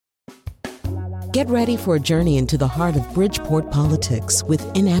Get ready for a journey into the heart of Bridgeport politics with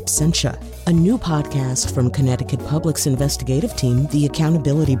In Absentia, a new podcast from Connecticut Public's investigative team, The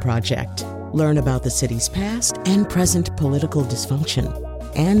Accountability Project. Learn about the city's past and present political dysfunction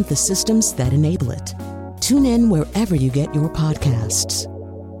and the systems that enable it. Tune in wherever you get your podcasts.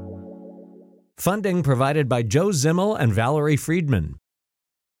 Funding provided by Joe Zimmel and Valerie Friedman.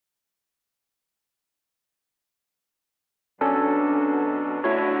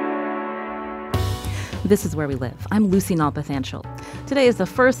 This is Where We Live. I'm Lucy Nalpathanchel. Today is the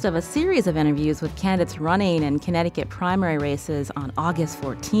first of a series of interviews with candidates running in Connecticut primary races on August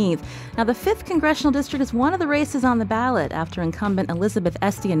 14th. Now, the 5th Congressional District is one of the races on the ballot after incumbent Elizabeth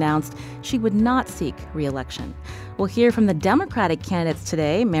Esty announced she would not seek re-election. We'll hear from the Democratic candidates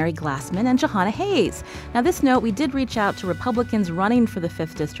today, Mary Glassman and Jahana Hayes. Now, this note, we did reach out to Republicans running for the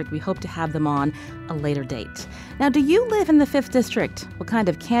 5th District. We hope to have them on a later date. Now, do you live in the 5th District? What kind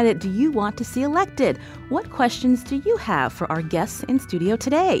of candidate do you want to see elected? What questions do you have for our guests in studio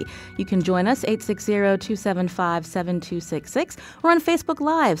today? You can join us, 860-275-7266. We're on Facebook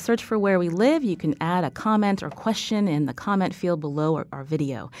Live. Search for Where We Live. You can add a comment or question in the comment field below our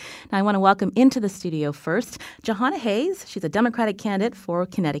video. Now, I want to welcome into the studio first Jahana Hayes. She's a Democratic candidate for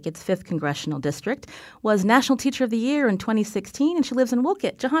Connecticut's 5th Congressional District, was National Teacher of the Year in 2016, and she lives in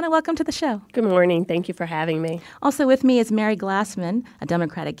Wolcott. Jahana, welcome to the show. Good morning. Thank you for having me. Also with me is Mary Glassman, a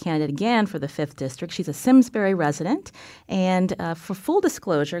Democratic candidate again for the 5th District. She's a Simsbury resident. And for full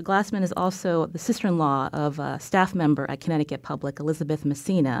disclosure, Glassman is also the sister-in-law of a staff member at Connecticut Public, Elizabeth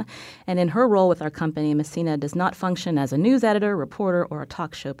Messina. And in her role with our company, Messina does not function as a news editor, reporter, or a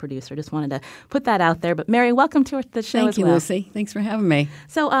talk show producer. Just wanted to put that out there. But Mary, welcome to the show as well. Thank you, Lucy. Thanks for having me.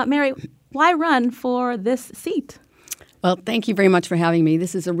 So, Mary, why run for this seat? Well, thank you very much for having me.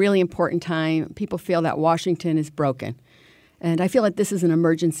 This is a really important time. People feel that Washington is broken. And I feel like this is an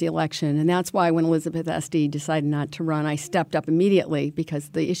emergency election. And that's why when Elizabeth Esty decided not to run, I stepped up immediately because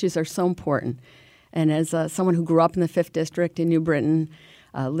the issues are so important. And as someone who grew up in the 5th District in New Britain,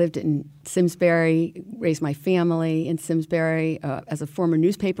 lived in Simsbury, raised my family in Simsbury, as a former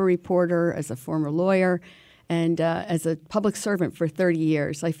newspaper reporter, as a former lawyer, and as a public servant for 30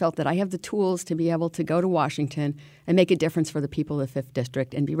 years, I felt that I have the tools to be able to go to Washington and make a difference for the people of the 5th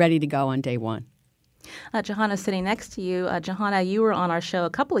District and be ready to go on day one. Jahana, sitting next to you. Jahana, you were on our show a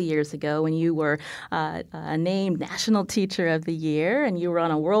couple of years ago when you were named National Teacher of the Year, and you were on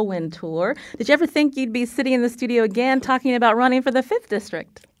a whirlwind tour. Did you ever think you'd be sitting in the studio again talking about running for the 5th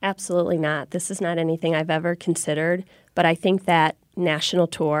District? Absolutely not. This is not anything I've ever considered, but I think that national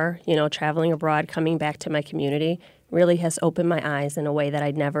tour, traveling abroad, coming back to my community, really has opened my eyes in a way that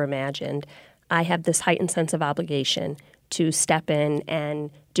I'd never imagined. I have this heightened sense of obligation to step in and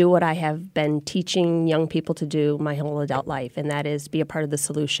do what I have been teaching young people to do my whole adult life, and that is be a part of the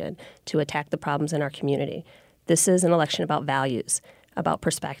solution to attack the problems in our community. This is an election about values, about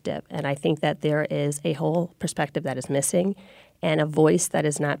perspective, and I think that there is a whole perspective that is missing and a voice that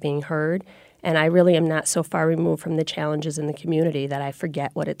is not being heard, and I really am not so far removed from the challenges in the community that I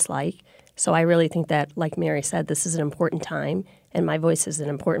forget what it's like. So I really think that, like Mary said, this is an important time, and my voice is an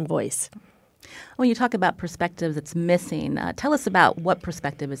important voice. When you talk about perspectives that's missing, tell us about what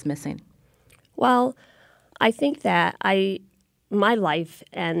perspective is missing. Well, I think that my life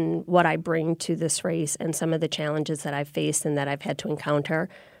and what I bring to this race and some of the challenges that I've faced and that I've had to encounter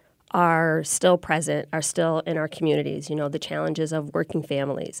are still present, are still in our communities. The challenges of working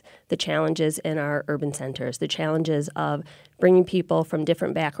families, the challenges in our urban centers, the challenges of bringing people from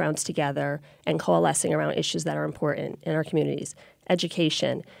different backgrounds together and coalescing around issues that are important in our communities.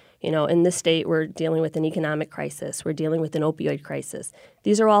 Education. In this state, we're dealing with an economic crisis. We're dealing with an opioid crisis.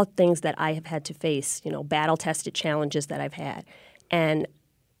 These are all things that I have had to face, battle-tested challenges that I've had. And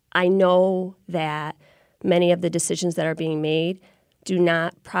I know that many of the decisions that are being made do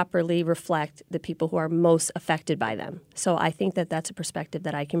not properly reflect the people who are most affected by them. So I think that that's a perspective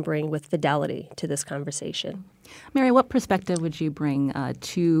that I can bring with fidelity to this conversation. Mary, what perspective would you bring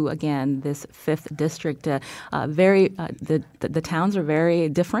to, again, this 5th District? The towns are very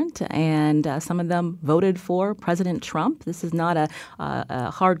different, and some of them voted for President Trump. This is not a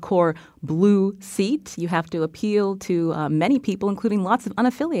hardcore blue seat. You have to appeal to many people, including lots of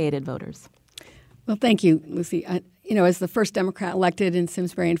unaffiliated voters. Well, thank you, Lucy. As the first Democrat elected in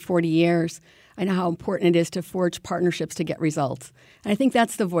Simsbury in 40 years, I know how important it is to forge partnerships to get results. And I think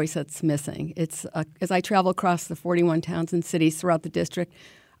that's the voice that's missing. It's as I travel across the 41 towns and cities throughout the district,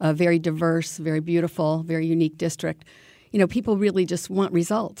 a very diverse, very beautiful, very unique district. People really just want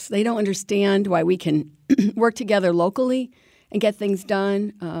results. They don't understand why we can work together locally and get things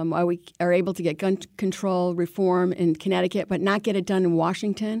done, why we are able to get gun control reform in Connecticut, but not get it done in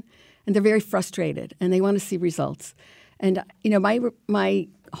Washington. and they're very frustrated, and they want to see results. And my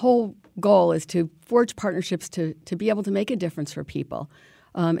whole goal is to forge partnerships to be able to make a difference for people.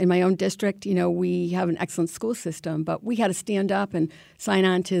 In my own district, we have an excellent school system, but we had to stand up and sign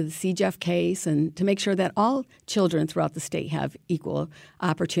on to the CJEF case and to make sure that all children throughout the state have equal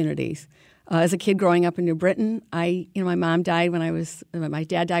opportunities. As a kid growing up in New Britain, my dad died when I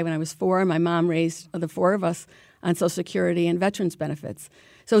was 4. My mom raised the 4 of us on Social Security and veterans benefits.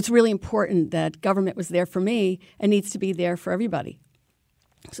 So it's really important that government was there for me and needs to be there for everybody,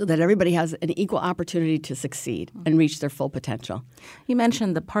 so that everybody has an equal opportunity to succeed and reach their full potential. You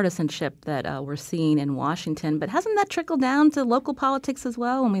mentioned the partisanship that we're seeing in Washington, but hasn't that trickled down to local politics as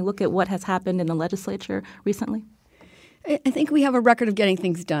well when we look at what has happened in the legislature recently? I think we have a record of getting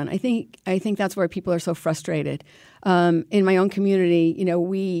things done. I think that's where people are so frustrated. In my own community,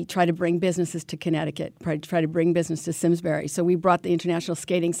 we try to bring businesses to Connecticut, try to bring business to Simsbury. So we brought the International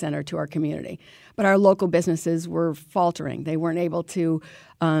Skating Center to our community. But our local businesses were faltering. They weren't able to,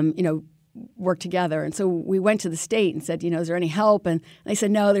 work together. And so we went to the state and said, is there any help? And they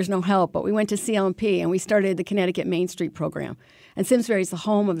said, no, there's no help. But we went to CLMP and we started the Connecticut Main Street program. And Simsbury is the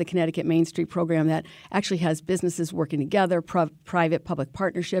home of the Connecticut Main Street program that actually has businesses working together, private-public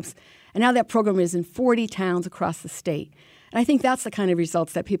partnerships. And now that program is in 40 towns across the state. And I think that's the kind of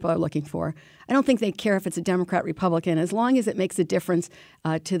results that people are looking for. I don't think they care if it's a Democrat, Republican, as long as it makes a difference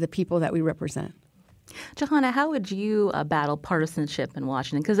to the people that we represent. Johanna, how would you battle partisanship in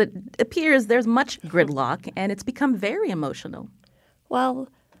Washington? Because it appears there's much gridlock, and it's become very emotional. Well,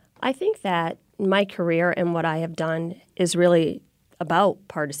 I think that my career and what I have done is really about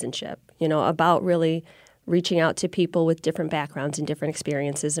partisanship, about really reaching out to people with different backgrounds and different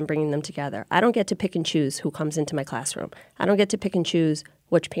experiences and bringing them together. I don't get to pick and choose who comes into my classroom. I don't get to pick and choose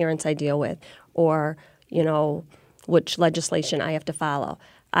which parents I deal with or, which legislation I have to follow.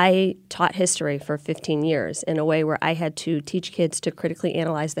 I taught history for 15 years in a way where I had to teach kids to critically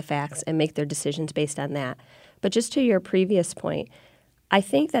analyze the facts and make their decisions based on that. But just to your previous point, I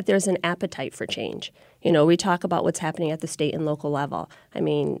think that there's an appetite for change. We talk about what's happening at the state and local level. I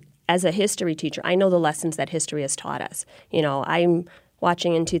mean, as a history teacher, I know the lessons that history has taught us. I'm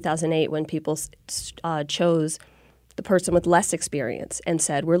watching in 2008 when people chose the person with less experience and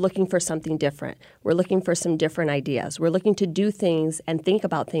said, we're looking for something different. We're looking for some different ideas. We're looking to do things and think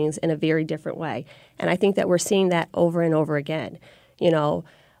about things in a very different way. And I think that we're seeing that over and over again.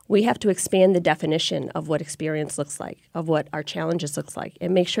 We have to expand the definition of what experience looks like, of what our challenges looks like,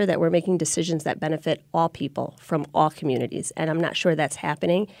 and make sure that we're making decisions that benefit all people from all communities. And I'm not sure that's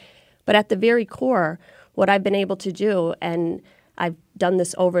happening. But at the very core, what I've been able to do, and I've done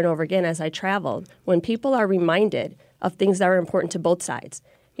this over and over again as I traveled, when people are reminded of things that are important to both sides.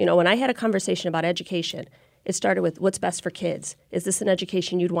 When I had a conversation about education, it started with what's best for kids. Is this an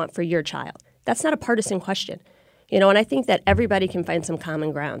education you'd want for your child? That's not a partisan question. And I think that everybody can find some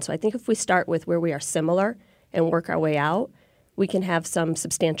common ground. So I think if we start with where we are similar and work our way out, we can have some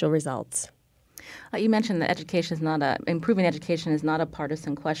substantial results. You mentioned that improving education is not a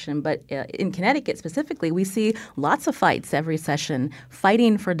partisan question, but in Connecticut specifically, we see lots of fights every session,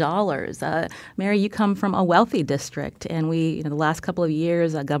 fighting for dollars. Mary, you come from a wealthy district, and the last couple of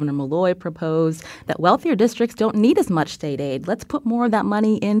years, Governor Malloy proposed that wealthier districts don't need as much state aid. Let's put more of that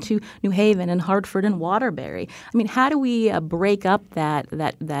money into New Haven and Hartford and Waterbury. I mean, how do we break up that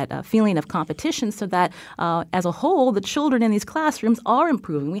feeling of competition so that, as a whole, the children in these classrooms are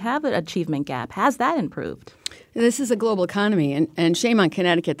improving? We have an achievement gap. Has that improved? This is a global economy, and shame on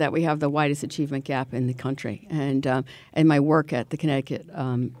Connecticut that we have the widest achievement gap in the country. And my work at the Connecticut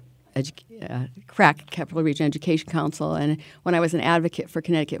CRAC, Capital Region Education Council, and when I was an advocate for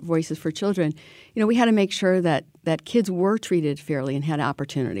Connecticut Voices for Children, we had to make sure that kids were treated fairly and had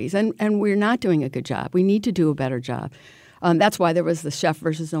opportunities. And we're not doing a good job. We need to do a better job. That's why there was the Sheff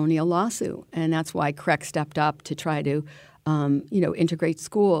versus O'Neill lawsuit, and that's why CREC stepped up to try to integrate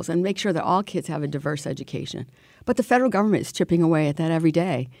schools and make sure that all kids have a diverse education. But the federal government is chipping away at that every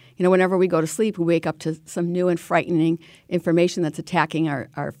day. Whenever we go to sleep, we wake up to some new and frightening information that's attacking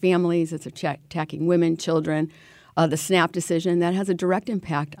our families, it's attacking women, children. The SNAP decision that has a direct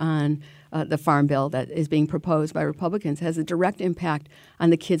impact on the Farm Bill that is being proposed by Republicans has a direct impact on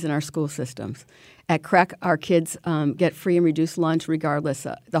the kids in our school systems. At CREC, our kids get free and reduced lunch regardless.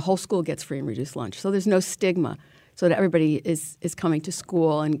 The whole school gets free and reduced lunch. So there's no stigma, so that everybody is coming to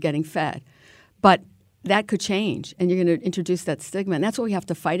school and getting fed. But that could change, and you're going to introduce that stigma, and that's what we have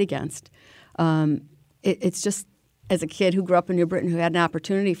to fight against. It's just, as a kid who grew up in New Britain who had an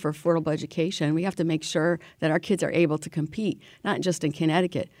opportunity for affordable education, we have to make sure that our kids are able to compete, not just in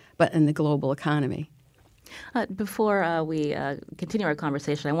Connecticut, but in the global economy. Before we continue our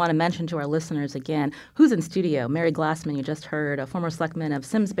conversation, I want to mention to our listeners again who's in studio. Mary Glassman, you just heard, a former selectman of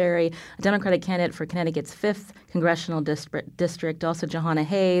Simsbury, a Democratic candidate for Connecticut's 5th Congressional District. Also, Johanna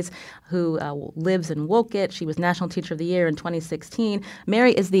Hayes, who lives in Woket. She was National Teacher of the Year in 2016.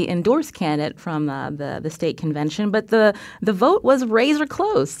 Mary is the endorsed candidate from the state convention, but the vote was razor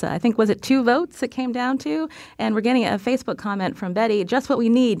close. I think, was it 2 votes it came down to? And we're getting a Facebook comment from Betty, just what we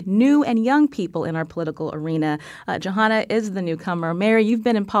need, new and young people in our political arena. Johanna is the newcomer. Mary, you've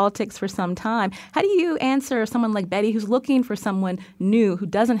been in politics for some time. How do you answer someone like Betty who's looking for someone new who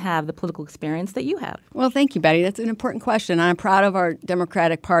doesn't have the political experience that you have? Well, thank you, Betty. That's an important question. I'm proud of our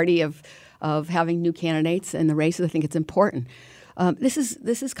Democratic Party of having new candidates in the races. I think it's important. This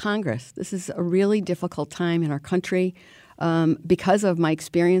is Congress. This is a really difficult time in our country. Because of my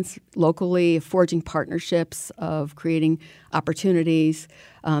experience locally, of forging partnerships, of creating opportunities,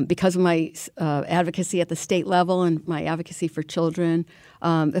 because of my advocacy at the state level and my advocacy for children,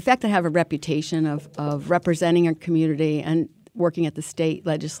 the fact that I have a reputation of representing our community and working at the state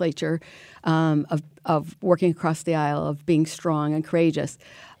legislature, of working across the aisle, of being strong and courageous,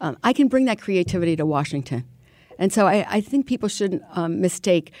 I can bring that creativity to Washington. And so I think people shouldn't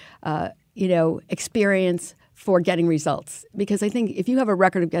mistake, experience for getting results. Because I think if you have a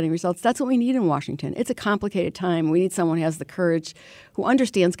record of getting results, that's what we need in Washington. It's a complicated time. We need someone who has the courage, who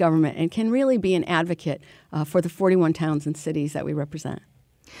understands government, and can really be an advocate for the 41 towns and cities that we represent.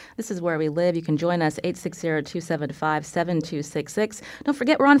 This is Where We Live. You can join us, 860-275-7266. Don't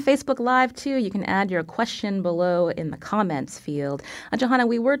forget, we're on Facebook Live, too. You can add your question below in the comments field. Johanna,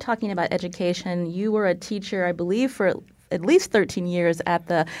 we were talking about education. You were a teacher, I believe, for at least 13 years at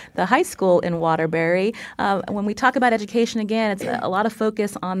the high school in Waterbury. When we talk about education, again, it's a lot of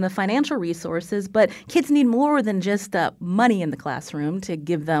focus on the financial resources, but kids need more than just money in the classroom to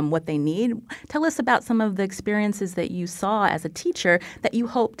give them what they need. Tell us about some of the experiences that you saw as a teacher that you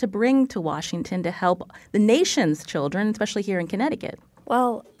hope to bring to Washington to help the nation's children, especially here in Connecticut.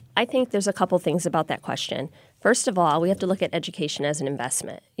 Well, I think there's a couple things about that question. First of all, we have to look at education as an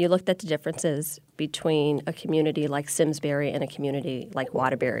investment. You looked at the differences between a community like Simsbury and a community like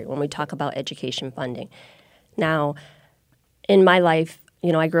Waterbury when we talk about education funding. Now, in my life,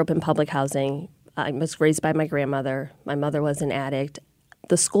 I grew up in public housing. I was raised by my grandmother. My mother was an addict.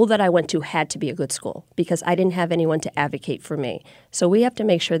 The school that I went to had to be a good school because I didn't have anyone to advocate for me. So we have to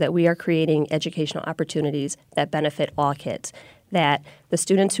make sure that we are creating educational opportunities that benefit all kids, that the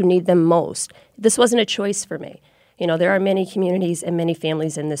students who need them most. This wasn't a choice for me. There are many communities and many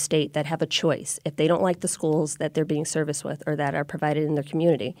families in the state that have a choice. If they don't like the schools that they're being serviced with or that are provided in their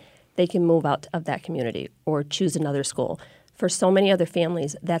community, they can move out of that community or choose another school. For so many other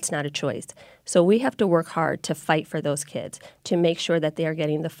families, that's not a choice. So we have to work hard to fight for those kids, to make sure that they are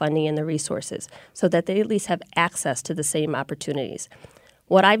getting the funding and the resources so that they at least have access to the same opportunities.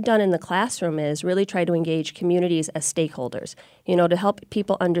 What I've done in the classroom is really try to engage communities as stakeholders, to help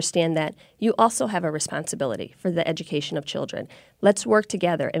people understand that you also have a responsibility for the education of children. Let's work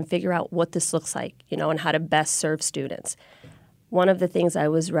together and figure out what this looks like, and how to best serve students. One of the things I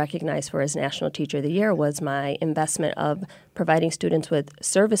was recognized for as National Teacher of the Year was my investment of providing students with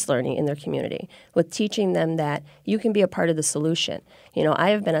service learning in their community, with teaching them that you can be a part of the solution.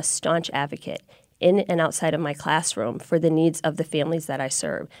 I have been a staunch advocate in and outside of my classroom for the needs of the families that I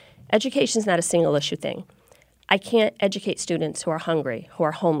serve. Education is not a single issue thing. I can't educate students who are hungry, who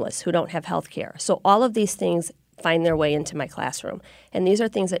are homeless, who don't have health care. So all of these things find their way into my classroom. And these are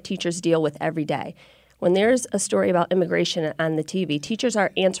things that teachers deal with every day. When there's a story about immigration on the TV, teachers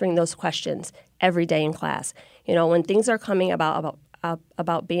are answering those questions every day in class. When things are coming about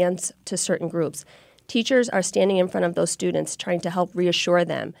bans to certain groups, teachers are standing in front of those students trying to help reassure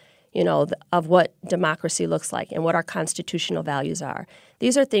them of what democracy looks like and what our constitutional values are.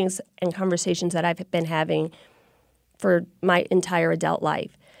 These are things and conversations that I've been having for my entire adult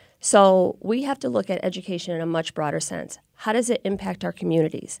life. So we have to look at education in a much broader sense. How does it impact our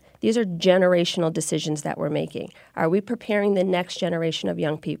communities? These are generational decisions that we're making. Are we preparing the next generation of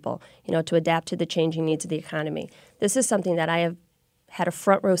young people, to adapt to the changing needs of the economy? This is something that I have had a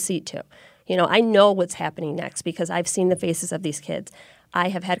front row seat to. I know what's happening next because I've seen the faces of these kids. I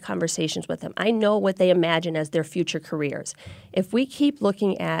have had conversations with them. I know what they imagine as their future careers. If we keep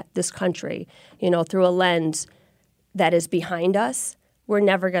looking at this country, through a lens that is behind us, we're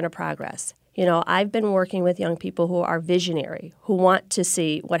never going to progress. I've been working with young people who are visionary, who want to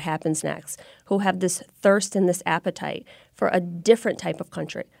see what happens next, who have this thirst and this appetite for a different type of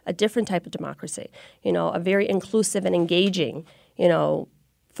country, a different type of democracy, a very inclusive and engaging,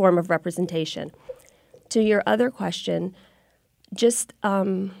 form of representation. To your other question, just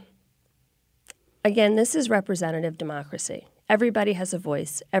Again, this is representative democracy. Everybody has a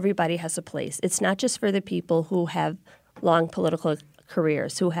voice. Everybody has a place. It's not just for the people who have long political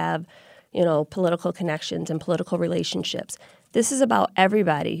careers, who have, political connections and political relationships. This is about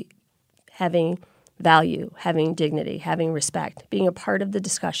everybody having value, having dignity, having respect, being a part of the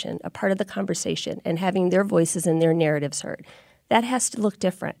discussion, a part of the conversation, and having their voices and their narratives heard. That has to look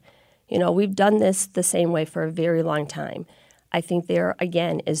different. We've done this the same way for a very long time. I think there,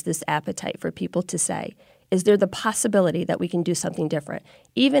 again, is this appetite for people to say, is there the possibility that we can do something different,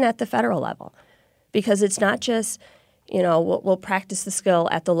 even at the federal level? Because it's not just, we'll practice the skill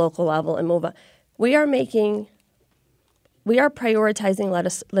at the local level and move on. We are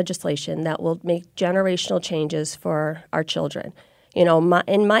prioritizing legislation that will make generational changes for our children.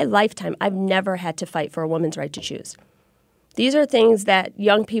 In my lifetime, I've never had to fight for a woman's right to choose. These are things that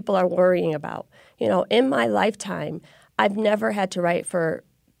young people are worrying about. In my lifetime, I've never had to fight for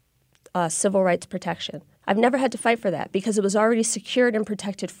civil rights protection. I've never had to fight for that because it was already secured and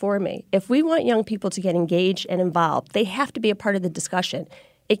protected for me. If we want young people to get engaged and involved, they have to be a part of the discussion.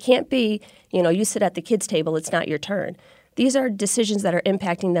 It can't be, you sit at the kids' table, it's not your turn. These are decisions that are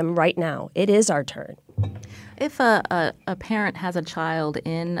impacting them right now. It is our turn. If a parent has a child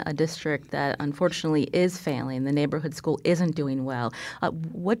in a district that unfortunately is failing, the neighborhood school isn't doing well,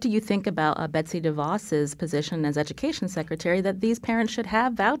 what do you think about Betsy DeVos's position as education secretary that these parents should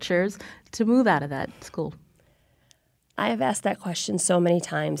have vouchers to move out of that school? I have asked that question so many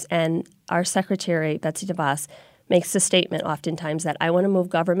times, and our secretary, Betsy DeVos, makes the statement oftentimes that I want to move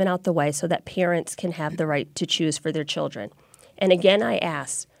government out the way so that parents can have the right to choose for their children. And again, I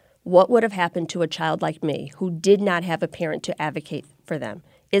ask, what would have happened to a child like me who did not have a parent to advocate for them?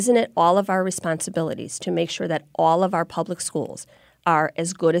 Isn't it all of our responsibilities to make sure that all of our public schools are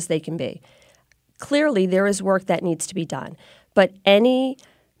as good as they can be? Clearly, there is work that needs to be done, but any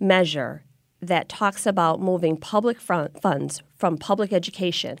measure that talks about moving public funds from public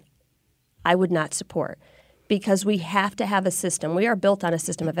education, I would not support. Because we have to have a system. We are built on a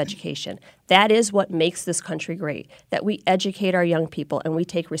system of education. That is what makes this country great, that we educate our young people and we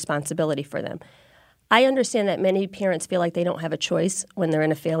take responsibility for them. I understand that many parents feel like they don't have a choice when they're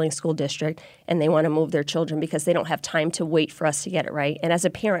in a failing school district and they want to move their children because they don't have time to wait for us to get it right. And as a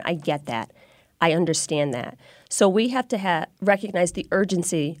parent, I get that. I understand that. So we have to recognize the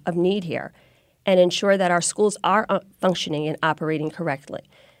urgency of need here and ensure that our schools are functioning and operating correctly.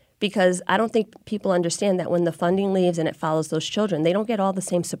 Because I don't think people understand that when the funding leaves and it follows those children, they don't get all the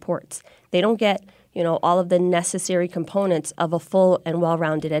same supports. They don't get, all of the necessary components of a full and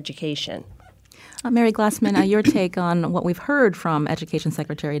well-rounded education. Mary Glassman, your take on what we've heard from Education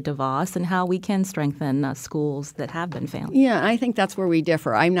Secretary DeVos and how we can strengthen schools that have been failing. Yeah, I think that's where we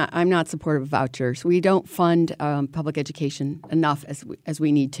differ. I'm not supportive of vouchers. We don't fund public education enough as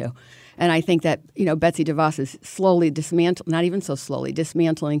we need to. And I think that, Betsy DeVos is slowly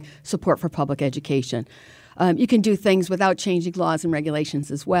dismantling support for public education. You can do things without changing laws and regulations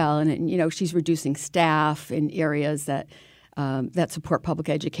as well. And she's reducing staff in areas that support public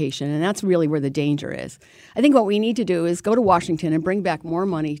education, and that's really where the danger is. I think what we need to do is go to Washington and bring back more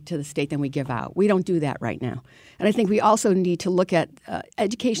money to the state than we give out. We don't do that right now. And I think we also need to look at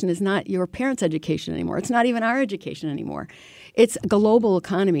education is not your parents' education anymore. It's not even our education anymore. It's a global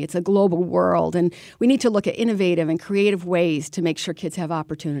economy. It's a global world, and we need to look at innovative and creative ways to make sure kids have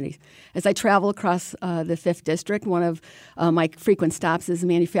opportunities. As I travel across the 5th District, one of my frequent stops is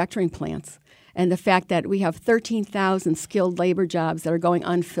manufacturing plants. And the fact that we have 13,000 skilled labor jobs that are going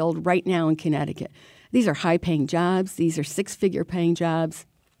unfilled right now in Connecticut. These are high-paying jobs. These are six-figure paying jobs.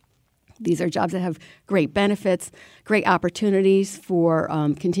 These are jobs that have great benefits, great opportunities for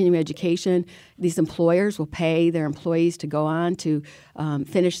continuing education. These employers will pay their employees to go on to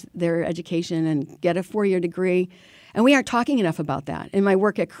finish their education and get a 4-year degree. And we aren't talking enough about that. In my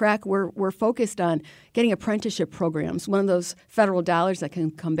work at CREC, we're focused on getting apprenticeship programs, one of those federal dollars that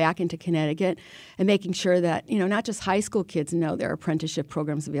can come back into Connecticut, and making sure that, not just high school kids know there are apprenticeship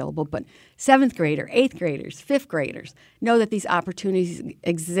programs available, but 7th grader, 8th graders, 5th graders know that these opportunities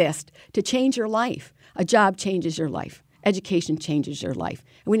exist to change your life. A job changes your life. Education changes your life.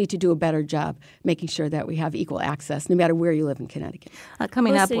 And we need to do a better job making sure that we have equal access no matter where you live in Connecticut.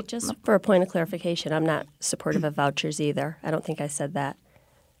 Coming up, just for a point of clarification, I'm not supportive of vouchers either. I don't think I said that.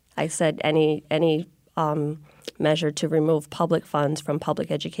 I said any measure to remove public funds from public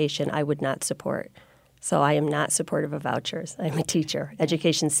education I would not support. So I am not supportive of vouchers. I'm a teacher.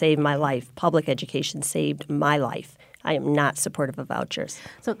 Education saved my life. Public education saved my life. I am not supportive of vouchers.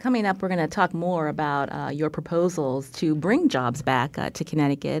 So coming up, we're going to talk more about your proposals to bring jobs back to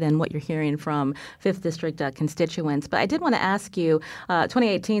Connecticut and what you're hearing from 5th District constituents. But I did want to ask you,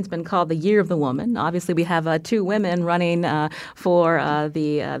 2018 has been called the Year of the Woman. Obviously, we have 2 women running for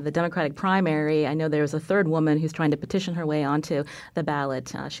the Democratic primary. I know there's a third woman who's trying to petition her way onto the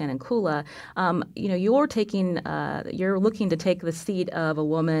ballot, Shannon Kula. You're looking to take the seat of a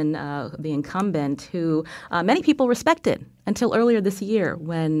woman, the incumbent, who many people respected until earlier this year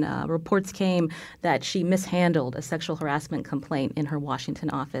when reports came that she mishandled a sexual harassment complaint in her Washington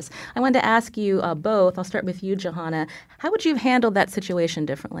office. I wanted to ask you both. I'll start with you, Johanna. How would you have handled that situation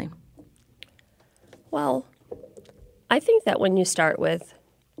differently? Well, I think that when you start with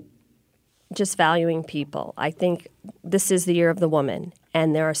just valuing people, I think this is the Year of the Woman,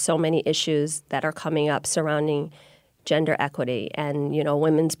 and there are so many issues that are coming up surrounding gender equity and,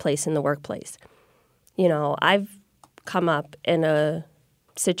 women's place in the workplace. I've come up in a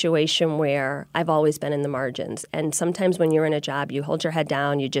situation where I've always been in the margins. And sometimes when you're in a job, you hold your head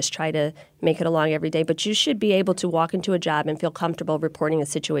down, you just try to make it along every day. But you should be able to walk into a job and feel comfortable reporting a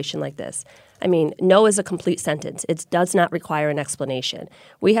situation like this. I mean, no is a complete sentence. It does not require an explanation.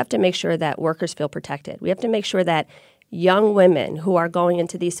 We have to make sure that workers feel protected. We have to make sure that young women who are going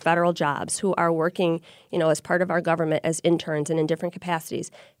into these federal jobs, who are working, as part of our government as interns and in different capacities,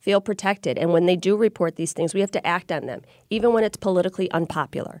 feel protected. And when they do report these things, we have to act on them, even when it's politically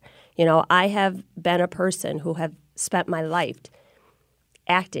unpopular. I have been a person who have spent my life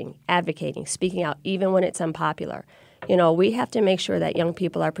acting, advocating, speaking out, even when it's unpopular. We have to make sure that young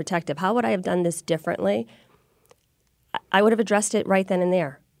people are protected. How would I have done this differently? I would have addressed it right then and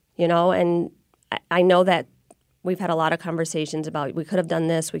there, and I know that we've had a lot of conversations about we could have done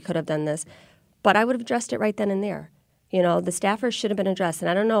this, we could have done this, but I would have addressed it right then and there. The staffers should have been addressed.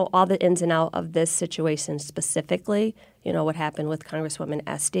 And I don't know all the ins and outs of this situation specifically, what happened with Congresswoman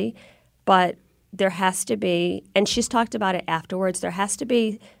Esty, but there has to be, and she's talked about it afterwards, there has to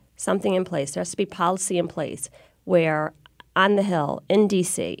be something in place. There has to be policy in place where on the Hill, in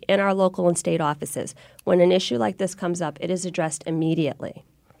D.C., in our local and state offices, when an issue like this comes up, it is addressed immediately.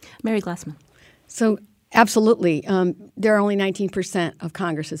 Mary Glassman. So absolutely. There are only 19% of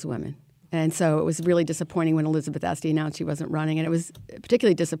Congress is women. And so it was really disappointing when Elizabeth Esty announced she wasn't running. And it was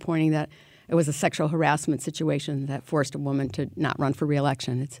particularly disappointing that it was a sexual harassment situation that forced a woman to not run for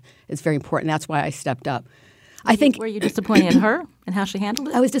re-election. It's very important. That's why I stepped up. Were you disappointed in her and how she handled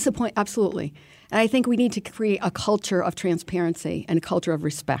it? I was disappointed, absolutely. And I think we need to create a culture of transparency and a culture of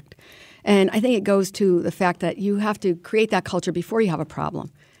respect. And I think it goes to the fact that you have to create that culture before you have a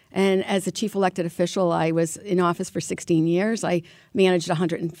problem. And as a chief elected official, I was in office for 16 years. I managed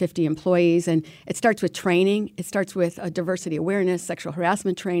 150 employees, and it starts with training. It starts with diversity awareness, sexual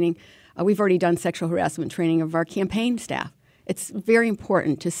harassment training. We've already done sexual harassment training of our campaign staff. It's very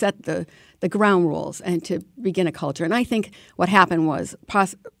important to set the ground rules and to begin a culture. And I think what happened was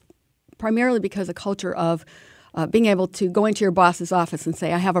primarily because a culture of being able to go into your boss's office and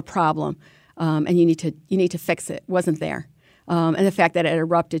say, I have a problem, and you need to fix it, wasn't there. And the fact that it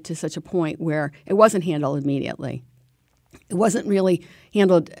erupted to such a point where it wasn't handled immediately. It wasn't really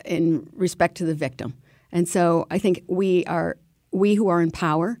handled in respect to the victim. And so I think we who are in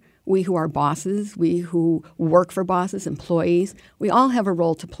power, we who are bosses, we who work for bosses, employees, we all have a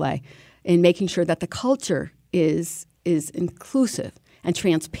role to play in making sure that the culture is inclusive and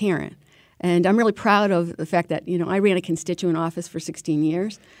transparent. And I'm really proud of the fact that, I ran a constituent office for 16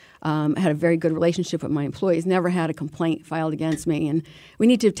 years. I had a very good relationship with my employees, never had a complaint filed against me. And we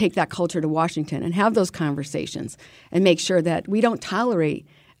need to take that culture to Washington and have those conversations and make sure that we don't tolerate.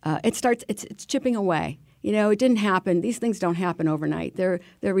 It's chipping away. It didn't happen. These things don't happen overnight. They're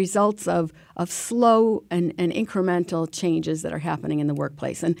results of slow and incremental changes that are happening in the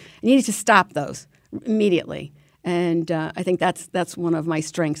workplace. And you need to stop those immediately. And I think that's one of my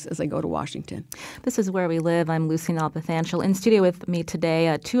strengths as I go to Washington. This is Where We Live. I'm Lucy Nalpathanchel. In studio with me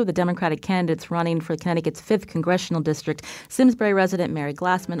today, 2 of the Democratic candidates running for Connecticut's 5th Congressional District, Simsbury resident Mary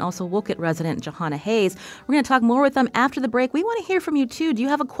Glassman, also Wolcott resident Johanna Hayes. We're going to talk more with them after the break. We want to hear from you, too. Do you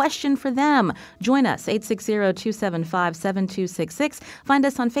have a question for them? Join us, 860-275-7266. Find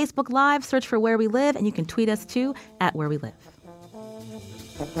us on Facebook Live, search for Where We Live, and you can tweet us, too, at Where We Live.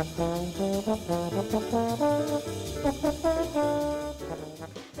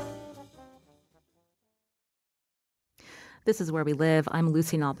 This is Where We Live. I'm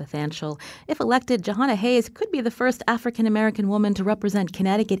Lucy Nalpathanchel. If elected, Jahana Hayes could be the first African-American woman to represent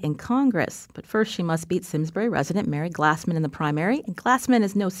Connecticut in Congress. But first, she must beat Simsbury resident Mary Glassman in the primary. And Glassman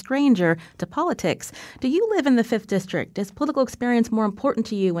is no stranger to politics. Do you live in the 5th District? Is political experience more important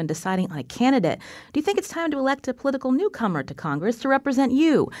to you when deciding on a candidate? Do you think it's time to elect a political newcomer to Congress to represent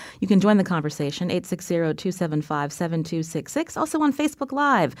you? You can join the conversation, 860-275-7266. Also on Facebook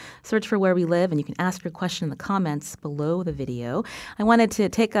Live. Search for Where We Live, and you can ask your question in the comments below the video. I wanted to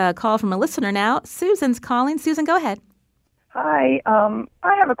take a call from a listener now. Susan's calling. Susan, go ahead. Hi.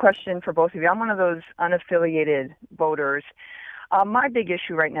 I have a question for both of you. I'm one of those unaffiliated voters. My big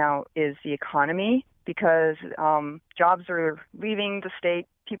issue right now is the economy because jobs are leaving the state,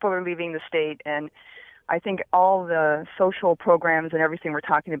 people are leaving the state, and I think all the social programs and everything we're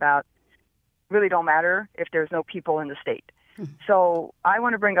talking about really don't matter if there's no people in the state. So I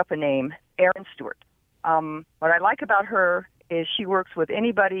want to bring up a name, Erin Stewart. What I like about her is she works with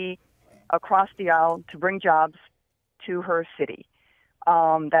anybody across the aisle to bring jobs to her city.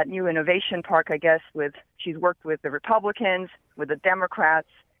 That new innovation park, I guess, she's worked with the Republicans, with the Democrats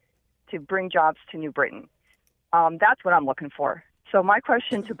to bring jobs to New Britain. That's what I'm looking for. So my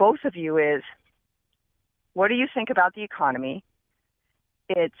question to both of you is, what do you think about the economy?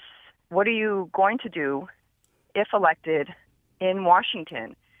 What are you going to do if elected in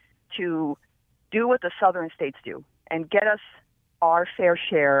Washington to do what the southern states do and get us our fair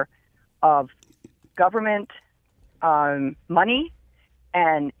share of government money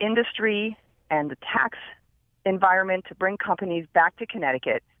and industry and the tax environment to bring companies back to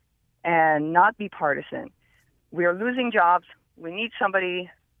Connecticut and not be partisan? We are losing jobs. We need somebody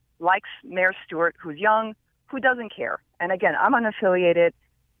like Mayor Stewart who's young, who doesn't care. And again, I'm unaffiliated.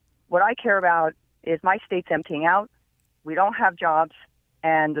 What I care about is my state's emptying out. We don't have jobs.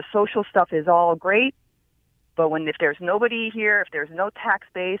 And the social stuff is all great, but if there's nobody here, if there's no tax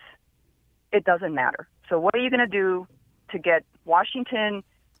base, it doesn't matter. So what are you going to do to get Washington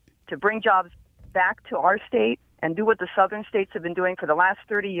to bring jobs back to our state and do what the southern states have been doing for the last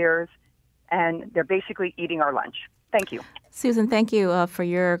 30 years, and they're basically eating our lunch? Thank you. Susan, thank you for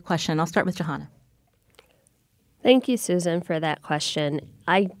your question. I'll start with Jahana. Thank you, Susan, for that question.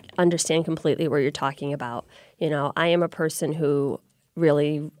 I understand completely what you're talking about. I am a person who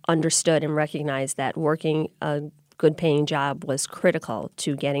really understood and recognized that working a good-paying job was critical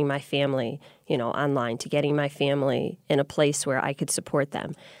to getting my family, online, to getting my family in a place where I could support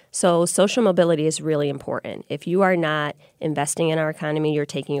them. So social mobility is really important. If you are not investing in our economy, you're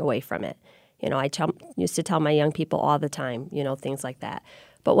taking away from it. I used to tell my young people all the time, things like that.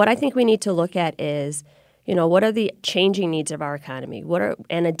 But what I think we need to look at is, what are the changing needs of our economy?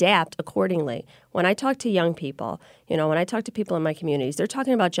 And adapt accordingly. When I talk to young people, when I talk to people in my communities, they're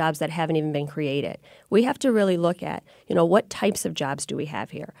talking about jobs that haven't even been created. We have to really look at, what types of jobs do we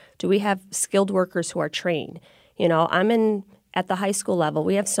have here? Do we have skilled workers who are trained? At the high school level,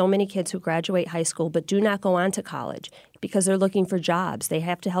 we have so many kids who graduate high school but do not go on to college because they're looking for jobs. They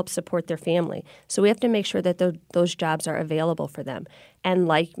have to help support their family. So we have to make sure that those jobs are available for them. And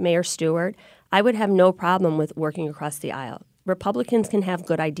like Mayor Stewart, I would have no problem with working across the aisle. Republicans can have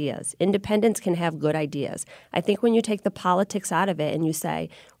good ideas. Independents can have good ideas. I think when you take the politics out of it and you say,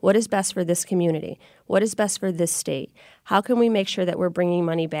 what is best for this community? What is best for this state? How can we make sure that we're bringing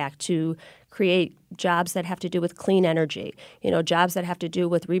money back to create jobs that have to do with clean energy, jobs that have to do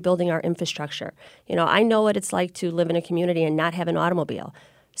with rebuilding our infrastructure? I know what it's like to live in a community and not have an automobile.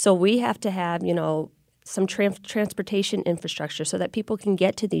 So we have to have, some transportation infrastructure so that people can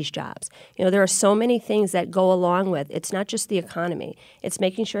get to these jobs. There are so many things that go along with it's not just the economy. It's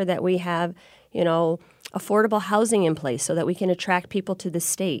making sure that we have, affordable housing in place so that we can attract people to the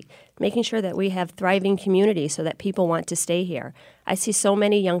state, making sure that we have thriving communities so that people want to stay here. I see so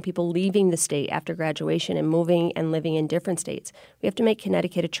many young people leaving the state after graduation and moving and living in different states. We have to make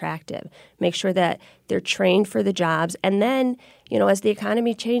Connecticut attractive, make sure that they're trained for the jobs, and then, as the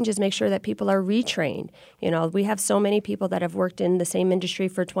economy changes, make sure that people are retrained. We have so many people that have worked in the same industry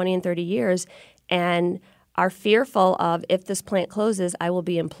for 20 and 30 years and are fearful of, if this plant closes, I will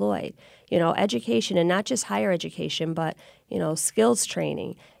be employed. Education, and not just higher education, but, skills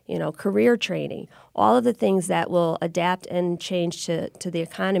training, career training, all of the things that will adapt and change to the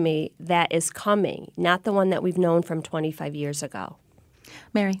economy that is coming, not the one that we've known from 25 years ago.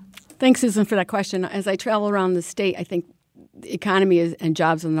 Mary. Thanks, Susan, for that question. As I travel around the state, I think the economy and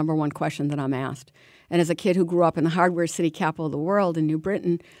jobs are the number one question that I'm asked. And as a kid who grew up in the hardware city capital of the world in New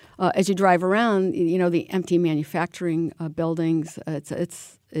Britain, as you drive around, the empty manufacturing buildings,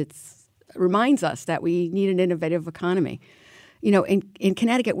 it reminds us that we need an innovative economy. In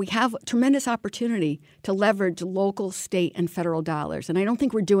Connecticut, we have tremendous opportunity to leverage local, state, and federal dollars, and I don't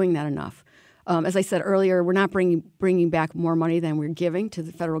think we're doing that enough. As I said earlier, we're not bringing back more money than we're giving to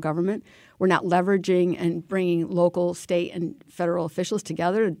the federal government. We're not leveraging and bringing local, state, and federal officials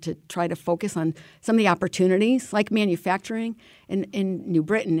together to try to focus on some of the opportunities, like manufacturing in New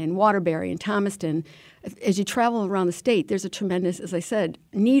Britain, in Waterbury, in Thomaston. As you travel around the state, there's a tremendous, as I said,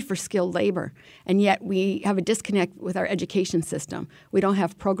 need for skilled labor, and yet we have a disconnect with our education system. We don't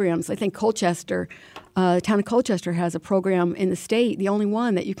have programs. I think Colchester, the town of Colchester has a program in the state, the only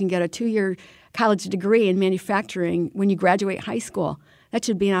one that you can get a 2-year college degree in manufacturing when you graduate high school. That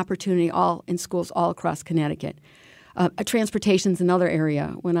should be an opportunity all in schools all across Connecticut. Transportation's another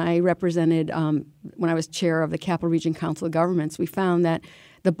area. When I represented, when I was chair of the Capital Region Council of Governments, we found that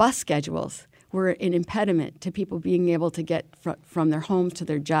the bus schedules were an impediment to people being able to get from their homes to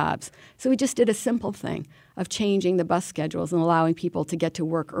their jobs. So we just did a simple thing of changing the bus schedules and allowing people to get to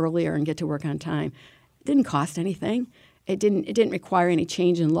work earlier and get to work on time. It didn't cost anything. It didn't require any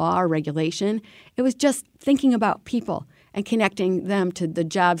change in law or regulation. It was just thinking about people and connecting them to the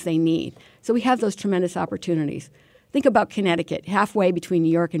jobs they need. So we have those tremendous opportunities. Think about Connecticut, halfway between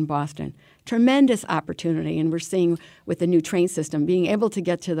New York and Boston. Tremendous opportunity, and we're seeing with the new train system, being able to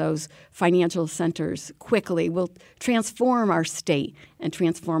get to those financial centers quickly will transform our state and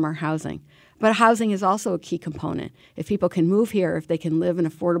transform our housing. But housing is also a key component. If people can move here, if they can live in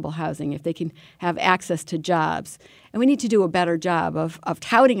affordable housing, if they can have access to jobs. And we need to do a better job of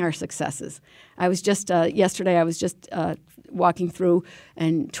touting our successes. I was just, yesterday I was just walking through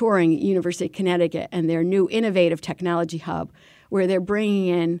and touring University of Connecticut and their new innovative technology hub, where they're bringing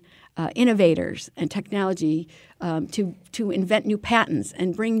in innovators and technology to invent new patents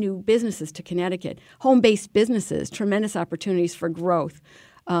and bring new businesses to Connecticut. Home-based businesses, tremendous opportunities for growth.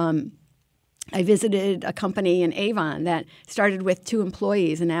 I visited a company in Avon that started with 2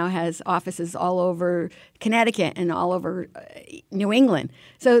 employees and now has offices all over Connecticut and all over New England.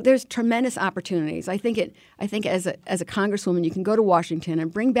 So there's tremendous opportunities. I think as a congresswoman, you can go to Washington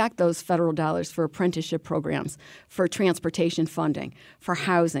and bring back those federal dollars for apprenticeship programs, for transportation funding, for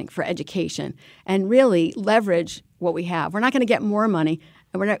housing, for education, and really leverage what we have. We're not going to get more money.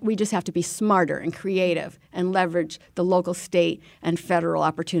 And we just have to be smarter and creative and leverage the local, state, and federal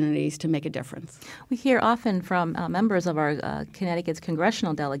opportunities to make a difference. We hear often from members of our Connecticut's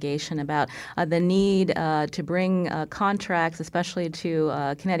congressional delegation about the need to bring contracts, especially to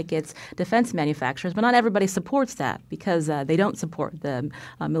Connecticut's defense manufacturers, but not everybody supports that because they don't support the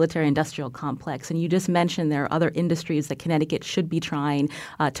military-industrial complex. And you just mentioned there are other industries that Connecticut should be trying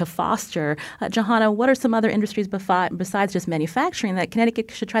to foster. Johanna, what are some other industries besides just manufacturing that Connecticut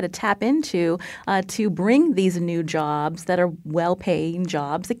should try to tap into to bring these new jobs that are well-paying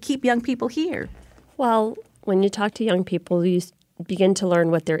jobs that keep young people here? Well, when you talk to young people, you begin to learn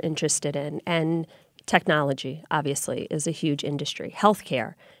what they're interested in. And technology, obviously, is a huge industry.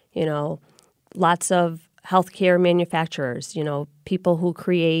 Healthcare, lots of healthcare manufacturers, people who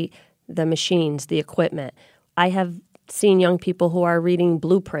create the machines, the equipment. I have seen young people who are reading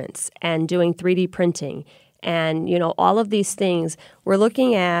blueprints and doing 3D printing. And, all of these things, we're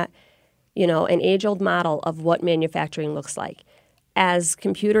looking at, an age-old model of what manufacturing looks like. As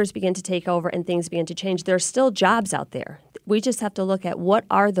computers begin to take over and things begin to change, there are still jobs out there. We just have to look at what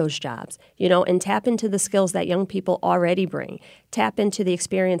are those jobs, and tap into the skills that young people already bring. Tap into the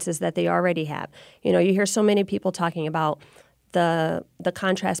experiences that they already have. You hear so many people talking about the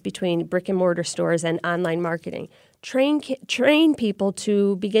contrast between brick and mortar stores and online marketing. Train people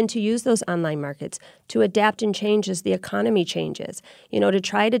to begin to use those online markets, to adapt and change as the economy changes, to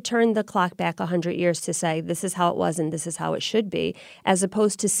try to turn the clock back 100 years to say this is how it was and this is how it should be, as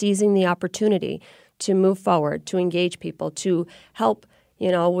opposed to seizing the opportunity to move forward, to engage people, to help,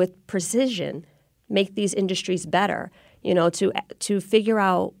 with precision, make these industries better, to figure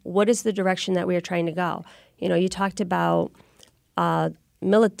out what is the direction that we are trying to go. You talked about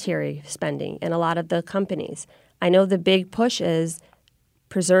military spending in a lot of the companies. I know the big push is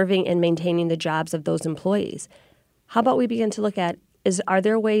preserving and maintaining the jobs of those employees. How about we begin to look at, are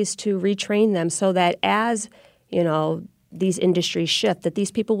there ways to retrain them so that as, these industries shift, that these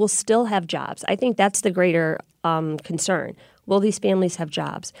people will still have jobs? I think that's the greater concern. Will these families have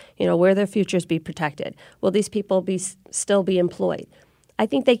jobs? Will their futures be protected? Will these people still be employed? I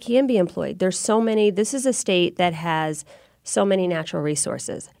think they can be employed. There's so many. This is a state that has so many natural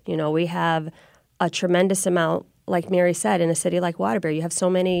resources. We have a tremendous amount, like Mary said, in a city like Waterbury. You have so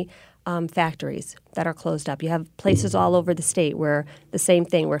many factories that are closed up. You have places all over the state where the same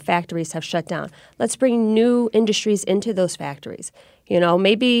thing, where factories have shut down. Let's bring new industries into those factories.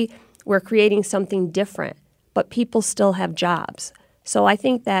 Maybe we're creating something different, but people still have jobs. So I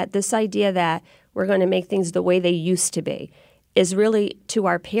think that this idea that we're going to make things the way they used to be is really to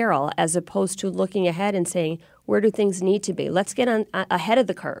our peril, as opposed to looking ahead and saying, where do things need to be? Let's get on ahead of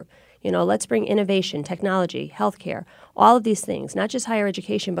the curve. Let's bring innovation, technology, healthcare, all of these things, not just higher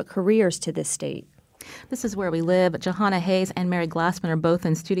education, but careers to this state. This is Where We Live. Jahana Hayes and Mary Glassman are both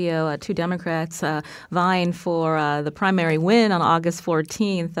in studio, two Democrats vying for the primary win on August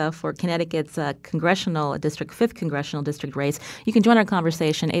 14th for Connecticut's congressional district, 5th congressional district race. You can join our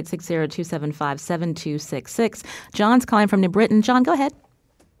conversation, 860-275-7266. John's calling from New Britain. John, go ahead.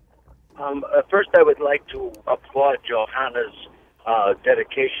 First, I would like to applaud Johanna's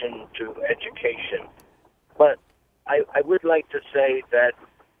dedication to education. But I would like to say that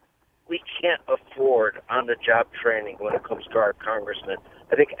we can't afford on-the-job training when it comes to our congressmen.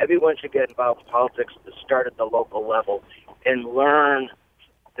 I think everyone should get involved in politics to start at the local level and learn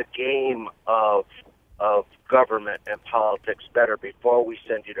the game of government and politics better before we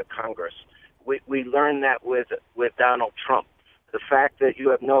send you to Congress. We learned that with Donald Trump. The fact that you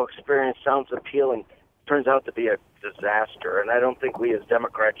have no experience sounds appealing, turns out to be a disaster, and I don't think we as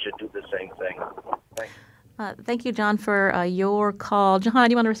Democrats should do the same thing. Thanks. Thank you, John, for your call. Jahana,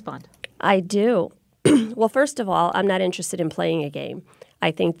 do you want to respond? I do. Well, first of all, I'm not interested in playing a game.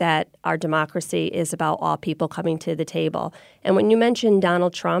 I think that our democracy is about all people coming to the table. And when you mentioned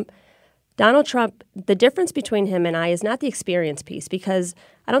Donald Trump, the difference between him and I is not the experience piece, because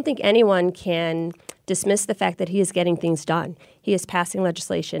I don't think anyone can dismiss the fact that he is getting things done. He is passing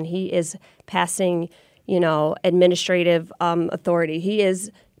legislation. He is passing, administrative authority. He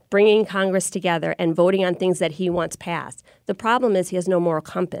is bringing Congress together and voting on things that he wants passed. The problem is he has no moral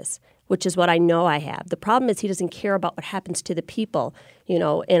compass, which is what I know I have. The problem is he doesn't care about what happens to the people,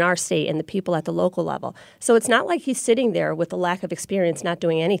 in our state and the people at the local level. So it's not like he's sitting there with a lack of experience not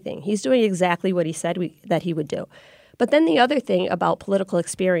doing anything. He's doing exactly what he said that he would do. But then the other thing about political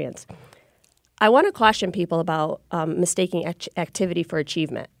experience, I want to caution people about mistaking activity for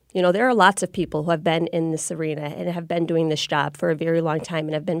achievement. There are lots of people who have been in this arena and have been doing this job for a very long time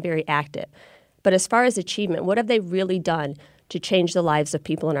and have been very active. But as far as achievement, what have they really done to change the lives of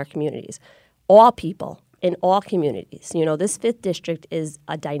people in our communities? All people in all communities. This 5th district is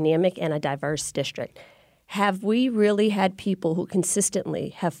a dynamic and a diverse district. Have we really had people who consistently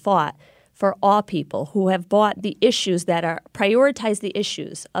have fought for all people, who have bought the issues that are prioritize the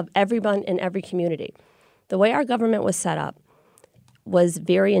issues of everyone in every community? The way our government was set up was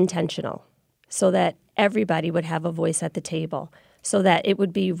very intentional, so that everybody would have a voice at the table, so that it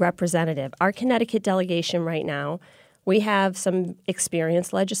would be representative. Our Connecticut delegation right now, we have some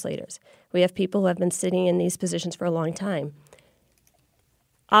experienced legislators. We have people who have been sitting in these positions for a long time.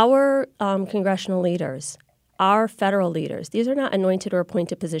 Our congressional leaders, our federal leaders, these are not anointed or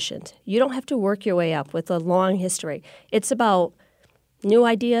appointed positions. You don't have to work your way up with a long history. It's about new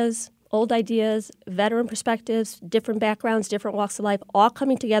ideas, old ideas, veteran perspectives, different backgrounds, different walks of life, all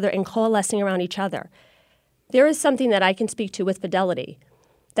coming together and coalescing around each other. There is something that I can speak to with fidelity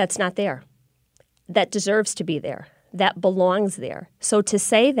that's not there, that deserves to be there, that belongs there. So to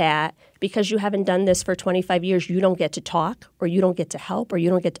say that because you haven't done this for 25 years, you don't get to talk, or you don't get to help, or you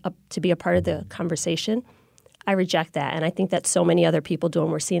don't get to be a part of the conversation, I reject that. And I think that so many other people do,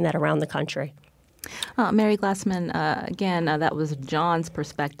 and we're seeing that around the country. Mary Glassman, again, that was John's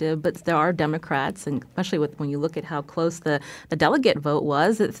perspective, but there are Democrats, and especially when you look at how close the delegate vote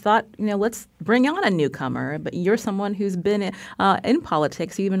was, that thought, let's bring on a newcomer. But you're someone who's been in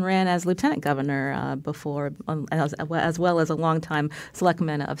politics. You even ran as lieutenant governor before, as well as a longtime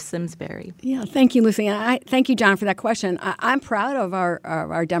selectman of Simsbury. Yeah, thank you, Lucy. Thank you, John, for that question. I'm proud of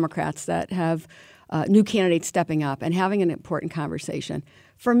our Democrats that have new candidates stepping up and having an important conversation.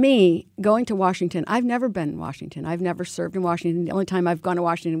 For me, going to Washington, I've never been in Washington. I've never served in Washington. The only time I've gone to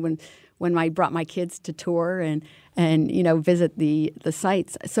Washington when I brought my kids to tour and visit the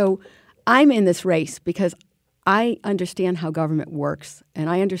sites. So I'm in this race because I understand how government works, and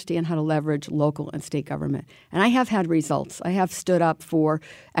I understand how to leverage local and state government. And I have had results. I have stood up for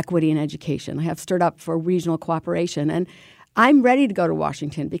equity in education. I have stood up for regional cooperation. And I'm ready to go to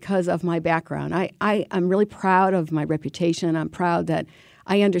Washington because of my background. I'm really proud of my reputation. I'm proud that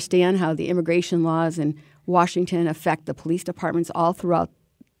I understand how the immigration laws in Washington affect the police departments all throughout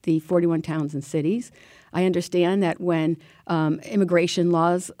the 41 towns and cities. I understand that when immigration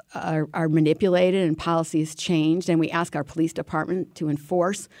laws are manipulated and policies changed, and we ask our police department to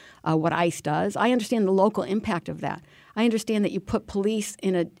enforce what ICE does, I understand the local impact of that. I understand that you put police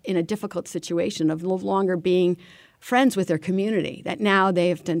in a difficult situation of no longer being friends with their community, that now they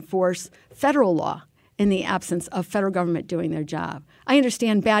have to enforce federal law in the absence of federal government doing their job. I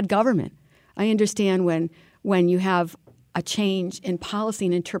understand bad government. I understand when when you have a change in policy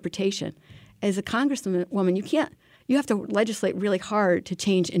and interpretation. As a congresswoman, you have to legislate really hard to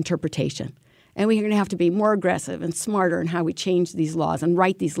change interpretation. And we're going to have to be more aggressive and smarter in how we change these laws and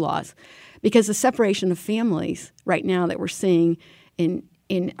write these laws. Because the separation of families right now that we're seeing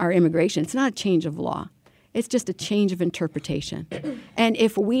in our immigration, it's not a change of law. It's just a change of interpretation. And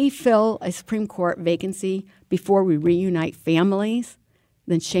if we fill a Supreme Court vacancy before we reunite families,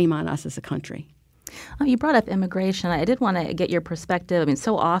 then shame on us as a country. You brought up immigration. I did want to get your perspective. I mean,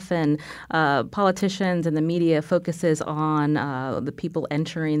 so often politicians and the media focuses on the people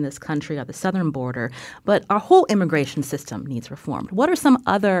entering this country at the southern border, but our whole immigration system needs reformed. What are some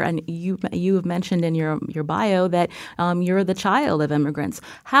other, and you have mentioned in your bio that you're the child of immigrants.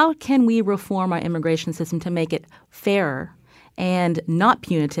 How can we reform our immigration system to make it fairer and not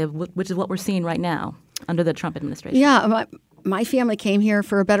punitive, which is what we're seeing right now under the Trump administration? Yeah, my family came here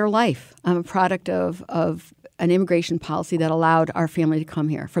for a better life. I'm a product of an immigration policy that allowed our family to come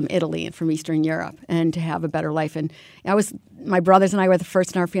here from Italy and from Eastern Europe and to have a better life. And my brothers and I were the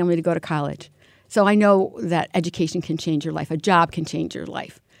first in our family to go to college. So I know that education can change your life. A job can change your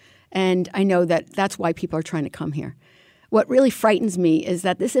life. And I know that that's why people are trying to come here. What really frightens me is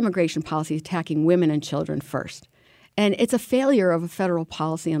that this immigration policy is attacking women and children first. And it's a failure of a federal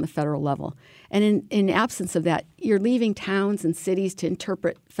policy on the federal level. And in absence of that, you're leaving towns and cities to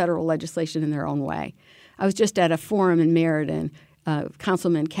interpret federal legislation in their own way. I was just at a forum in Meriden.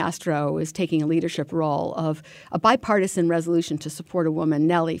 Councilman Castro is taking a leadership role of a bipartisan resolution to support a woman,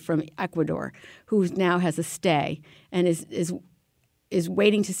 Nelly, from Ecuador, who now has a stay and is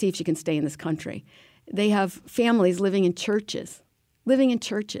waiting to see if she can stay in this country. They have families living in churches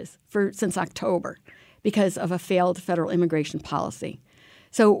since October, because of a failed federal immigration policy.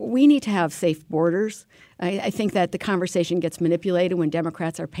 So we need to have safe borders. I think that the conversation gets manipulated when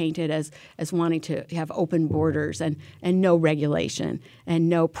Democrats are painted as wanting to have open borders and no regulation and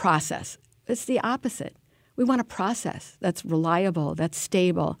no process. It's the opposite. We want a process that's reliable, that's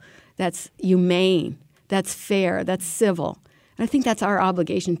stable, that's humane, that's fair, that's civil. And I think that's our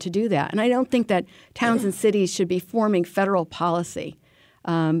obligation to do that. And I don't think that towns and cities should be forming federal policy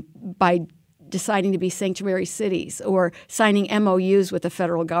by deciding to be sanctuary cities or signing MOUs with the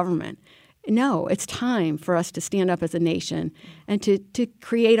federal government. No, it's time for us to stand up as a nation and to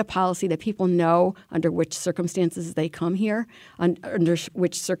create a policy that people know under which circumstances they come here, under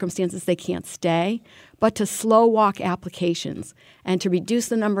which circumstances they can't stay, but to slow walk applications and to reduce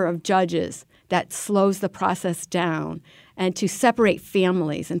the number of judges that slows the process down, and to separate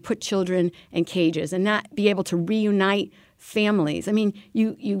families and put children in cages and not be able to reunite families. I mean,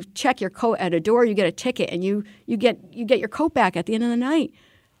 you check your coat at a door, you get a ticket, and you get your coat back at the end of the night.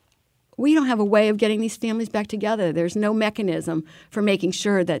 We don't have a way of getting these families back together. There's no mechanism for making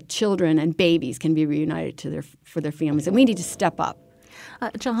sure that children and babies can be reunited for their families, and we need to step up.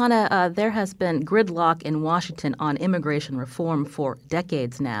 Johanna, there has been gridlock in Washington on immigration reform for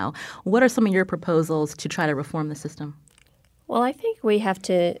decades now. What are some of your proposals to try to reform the system? Well, I think we have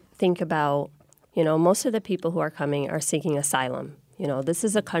to think about, most of the people who are coming are seeking asylum. This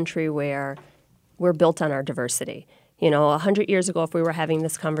is a country where we're built on our diversity. 100 years ago, if we were having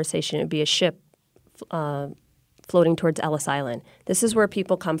this conversation, it would be a ship floating towards Ellis Island. This is where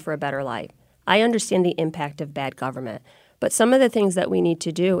people come for a better life. I understand the impact of bad government, but some of the things that we need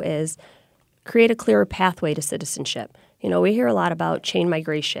to do is create a clearer pathway to citizenship. We hear a lot about chain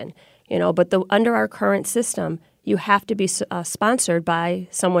migration, but under our current system, you have to be sponsored by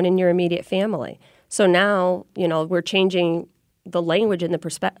someone in your immediate family. So now, we're changing the language and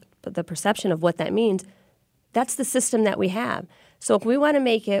the perception of what that means. That's the system that we have. So if we want to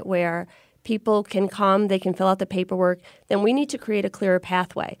make it where people can come, they can fill out the paperwork, then we need to create a clearer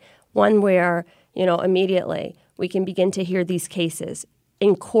pathway, one where, immediately we can begin to hear these cases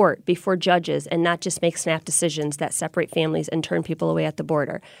in court before judges and not just make snap decisions that separate families and turn people away at the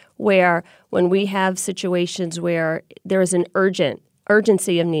border, where when we have situations where there is an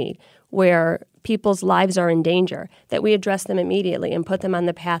urgency of need, where people's lives are in danger, that we address them immediately and put them on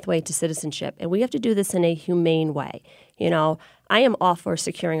the pathway to citizenship. And we have to do this in a humane way. I am all for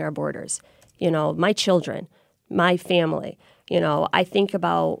securing our borders. My children, my family. I think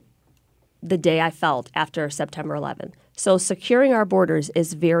about the day I felt after September 11th. So securing our borders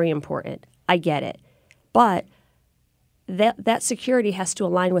is very important. I get it. But that security has to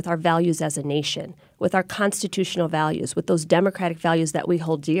align with our values as a nation, with our constitutional values, with those democratic values that we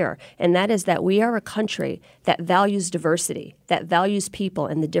hold dear. And that is that we are a country that values diversity, that values people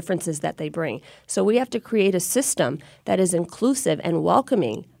and the differences that they bring. So we have to create a system that is inclusive and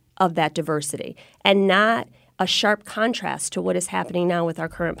welcoming of that diversity and not a sharp contrast to what is happening now with our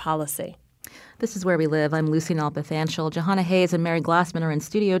current policy. This is Where We Live. I'm Lucy Nalpathanchel. Jahana Hayes and Mary Glassman are in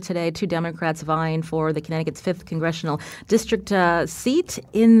studio today, two Democrats vying for the Connecticut's 5th Congressional District seat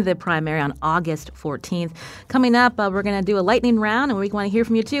in the primary on August 14th. Coming up, we're going to do a lightning round, and we want to hear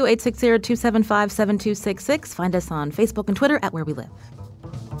from you, too. 860-275-7266. Find us on Facebook and Twitter at Where We Live.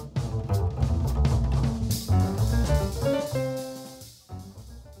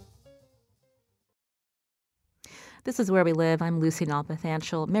 This is Where We Live. I'm Lucy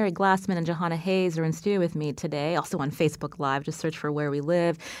Nalpathanchel. Mary Glassman and Jahana Hayes are in studio with me today, also on Facebook Live. Just search for Where We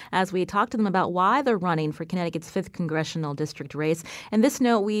Live as we talk to them about why they're running for Connecticut's 5th Congressional District race. And this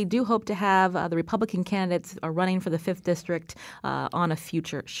note, we do hope to have the Republican candidates are running for the 5th District on a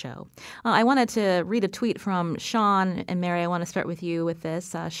future show. I wanted to read a tweet from Sean. And Mary, I want to start with you with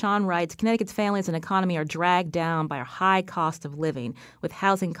this. Sean writes, Connecticut's families and economy are dragged down by our high cost of living, with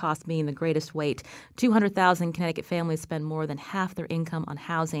housing costs being the greatest weight. 200,000 Connecticut families spend more than half their income on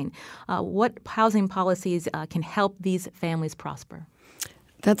housing. What housing policies can help these families prosper?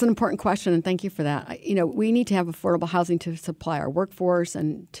 That's an important question, and thank you for that. We need to have affordable housing to supply our workforce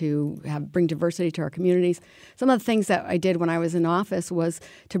and to bring diversity to our communities. Some of the things that I did when I was in office was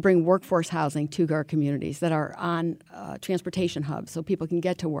to bring workforce housing to our communities that are on transportation hubs so people can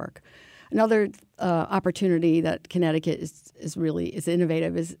get to work. Another opportunity that Connecticut is really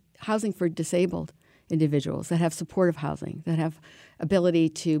innovative is housing for disabled individuals that have supportive housing, that have ability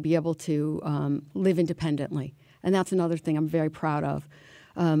to be able to live independently. And that's another thing I'm very proud of.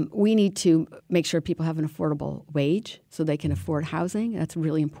 We need to make sure people have an affordable wage so they can afford housing. That's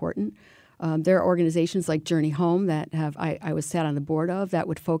really important. There are organizations like Journey Home that I was sat on the board of that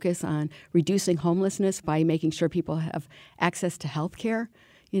would focus on reducing homelessness by making sure people have access to health care.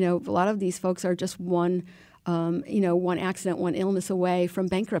 A lot of these folks are just one accident, one illness away from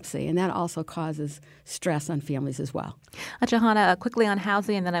bankruptcy, and that also causes stress on families as well. Jahana, quickly on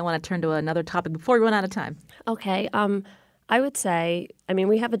housing, and then I want to turn to another topic before we run out of time. Okay. I would say,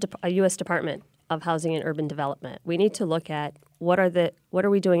 we have a U.S. Department of Housing and Urban Development. We need to look at what are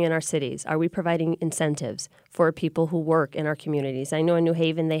we doing in our cities? Are we providing incentives for people who work in our communities? I know in New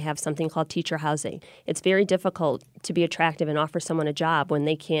Haven they have something called teacher housing. It's very difficult to be attractive and offer someone a job when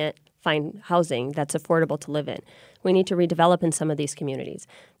they can't find housing that's affordable to live in. We need to redevelop in some of these communities.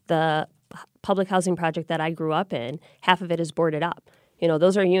 The public housing project that I grew up in, half of it is boarded up.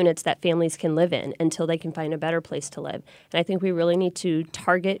 Those are units that families can live in until they can find a better place to live. And I think we really need to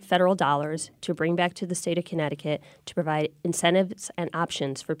target federal dollars to bring back to the state of Connecticut to provide incentives and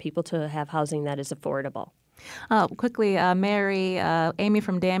options for people to have housing that is affordable. Quickly, Mary, Amy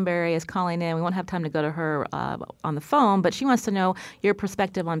from Danbury is calling in. We won't have time to go to her on the phone, but she wants to know your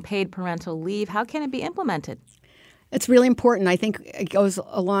perspective on paid parental leave. How can it be implemented? It's really important. I think it goes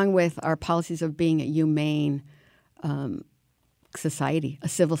along with our policies of being a humane society, a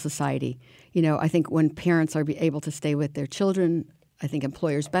civil society. I think when parents are able to stay with their children, I think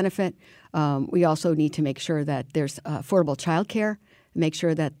employers benefit. We also need to make sure that there's affordable child care, make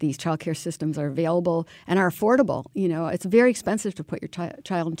sure that these child care systems are available and are affordable. It's very expensive to put your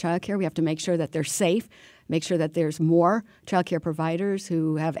child in child care. We have to make sure that they're safe, make sure that there's more child care providers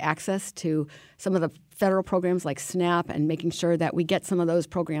who have access to some of the federal programs like SNAP, and making sure that we get some of those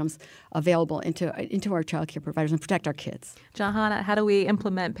programs available into our child care providers and protect our kids. Jahana, how do we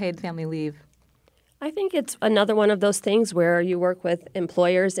implement paid family leave? I think it's another one of those things where you work with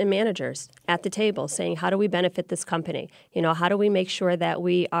employers and managers at the table saying, how do we benefit this company? How do we make sure that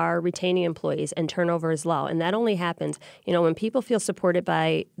we are retaining employees and turnover is low? And that only happens, when people feel supported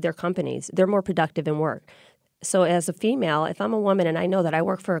by their companies, they're more productive in work. So as a female, if I'm a woman and I know that I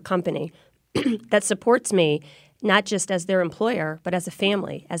work for a company that supports me, not just as their employer, but as a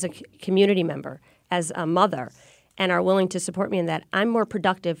family, as a community member, as a mother, and are willing to support me in that, I'm more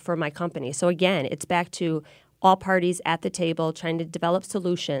productive for my company. So again, it's back to all parties at the table trying to develop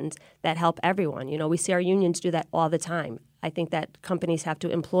solutions that help everyone. We see our unions do that all the time. I think that companies have to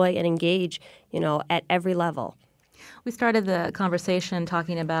employ and engage, at every level. We started the conversation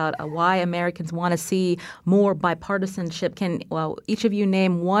talking about why Americans want to see more bipartisanship. Can each of you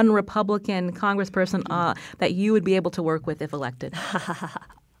name one Republican congressperson that you would be able to work with if elected?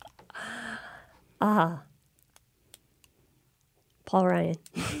 Paul Ryan.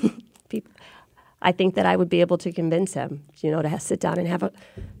 I think that I would be able to convince him, to sit down and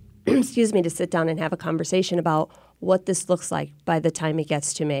have a conversation about what this looks like by the time it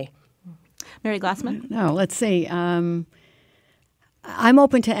gets to me. Mary Glassman? No, let's see. I'm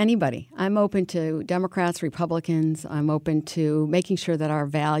open to anybody. I'm open to Democrats, Republicans. I'm open to making sure that our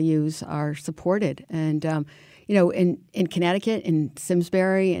values are supported. And, in Connecticut, in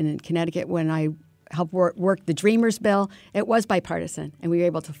Simsbury, and in Connecticut, when I help work the Dreamers bill. It was bipartisan, and we were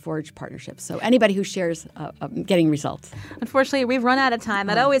able to forge partnerships. So anybody who shares getting results. Unfortunately, we've run out of time.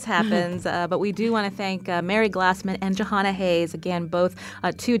 That always happens. But we do want to thank Mary Glassman and Jahana Hayes, again, both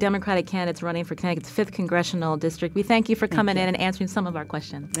two Democratic candidates running for Connecticut's 5th Congressional District. We thank you for coming in and answering some of our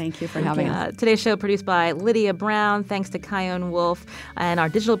questions. Thank you for having us. Today's show produced by Lydia Brown. Thanks to Kyone Wolf and our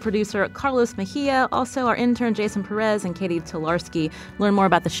digital producer, Carlos Mejia. Also, our intern, Jason Perez, and Katie Tolarski. Learn more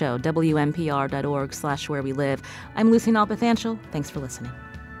about the show, WNPR.org/where we live. I'm Lucy Nalpathanchel. Thanks for listening.